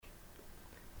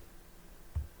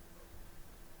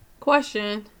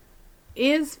Question: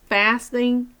 is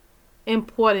fasting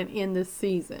important in this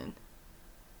season?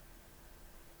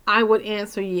 I would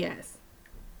answer yes.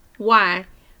 Why?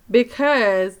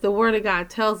 Because the Word of God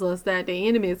tells us that the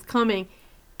enemy is coming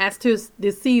as to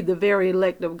deceive the very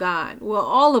elect of God. Well,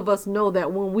 all of us know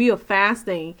that when we are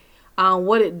fasting,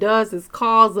 what it does is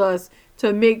cause us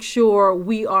to make sure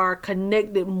we are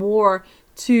connected more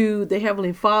to the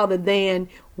Heavenly Father than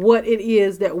what it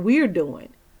is that we're doing.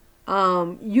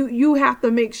 You have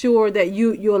to make sure that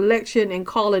your election and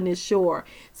calling is sure.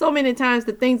 So many times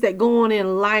the things that go on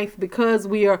in life, because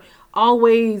we are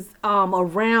always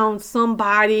around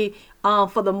somebody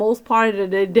for the most part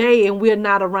of the day, and we're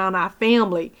not around our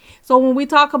family. So when we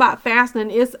talk about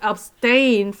fasting, it's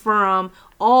abstain from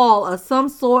all or some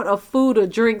sort of food or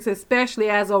drinks, especially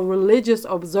as a religious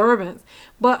observance.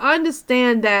 But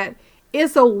understand that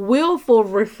it's a willful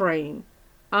refrain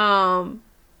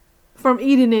from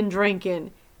eating and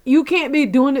drinking. You can't be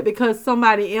doing it because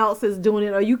somebody else is doing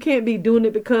it, or you can't be doing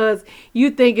it because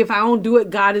you think if I don't do it,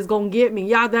 God is gonna get me.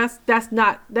 Y'all, that's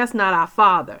not our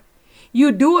Father.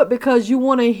 You do it because you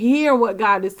want to hear what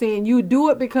God is saying. You do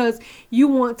it because you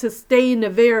want to stay in the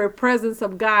very presence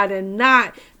of God, and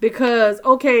not because,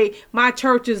 okay, my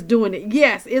church is doing it.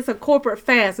 Yes, it's a corporate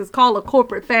fast. It's called a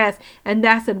corporate fast, and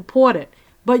that's important.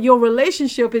 But your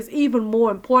relationship is even more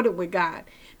important with God.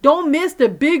 Don't miss the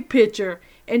big picture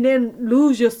and then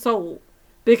lose your soul.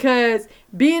 Because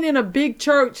being in a big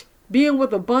church, being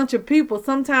with a bunch of people,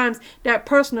 sometimes that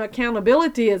personal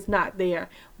accountability is not there.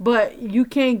 But you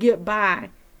can't get by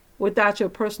without your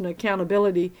personal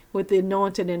accountability with the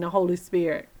anointing and the Holy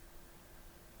Spirit.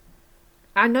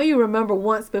 I know you remember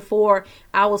once before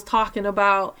I was talking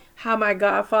about how my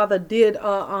godfather did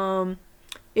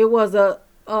it was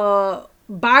a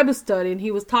Bible study, and he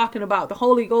was talking about the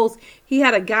Holy Ghost. He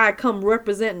had a guy come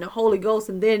representing the Holy Ghost,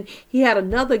 and then he had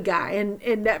another guy,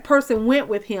 and that person went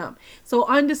with him. So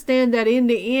understand that in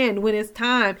the end, when it's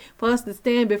time for us to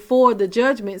stand before the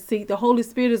judgment seat, the Holy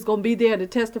Spirit is going to be there to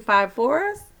testify for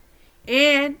us,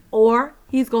 or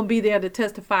he's going to be there to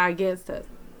testify against us.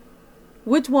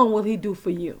 Which one will he do for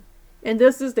you? And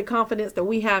this is the confidence that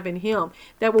we have in him,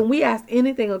 that when we ask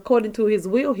anything according to his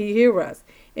will, he hears us.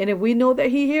 And if we know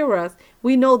that he hears us,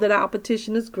 we know that our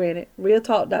petition is granted. Real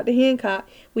Talk, Dr. Hancock.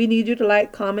 We need you to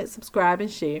like, comment, subscribe,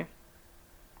 and share.